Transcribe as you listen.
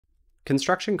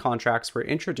construction contracts were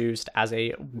introduced as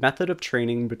a method of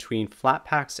training between flat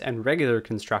packs and regular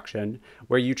construction,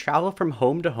 where you travel from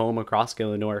home to home across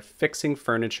Gielinor fixing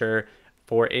furniture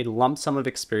for a lump sum of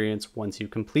experience once you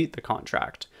complete the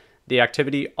contract. The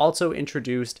activity also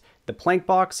introduced the plank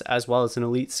box as well as an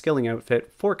elite skilling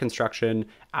outfit for construction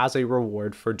as a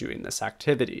reward for doing this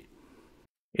activity.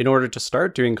 In order to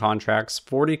start doing contracts,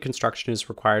 40 construction is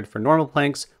required for normal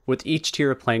planks, with each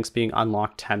tier of planks being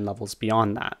unlocked 10 levels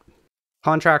beyond that.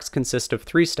 Contracts consist of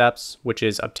 3 steps, which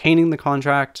is obtaining the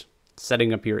contract,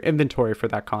 setting up your inventory for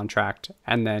that contract,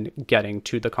 and then getting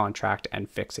to the contract and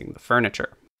fixing the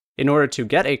furniture. In order to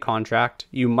get a contract,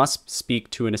 you must speak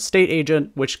to an estate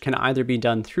agent, which can either be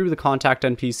done through the contact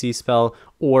NPC spell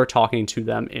or talking to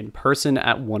them in person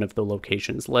at one of the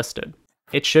locations listed.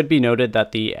 It should be noted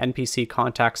that the NPC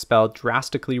contact spell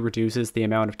drastically reduces the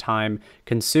amount of time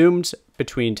consumed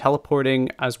between teleporting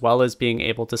as well as being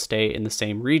able to stay in the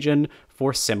same region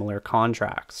for similar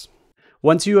contracts.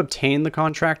 Once you obtain the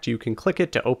contract, you can click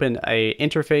it to open an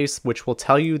interface which will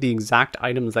tell you the exact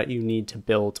items that you need to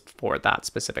build for that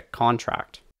specific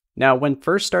contract. Now, when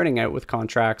first starting out with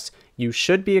contracts, you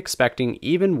should be expecting,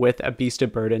 even with a Beast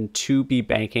of Burden, to be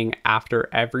banking after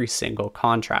every single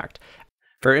contract.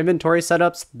 For inventory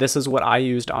setups, this is what I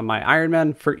used on my Iron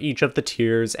Man for each of the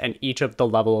tiers and each of the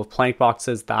level of plank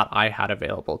boxes that I had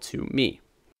available to me.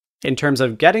 In terms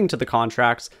of getting to the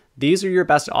contracts, these are your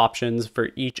best options for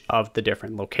each of the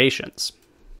different locations.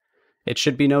 It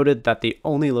should be noted that the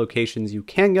only locations you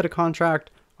can get a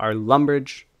contract are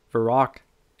Lumbridge, Varrock,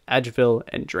 Edgeville,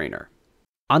 and Draenor.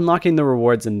 Unlocking the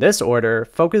rewards in this order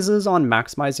focuses on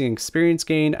maximizing experience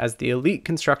gain, as the elite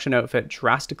construction outfit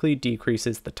drastically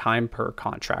decreases the time per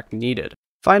contract needed.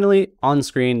 Finally, on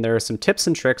screen, there are some tips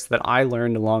and tricks that I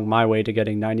learned along my way to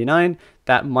getting 99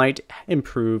 that might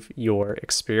improve your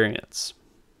experience.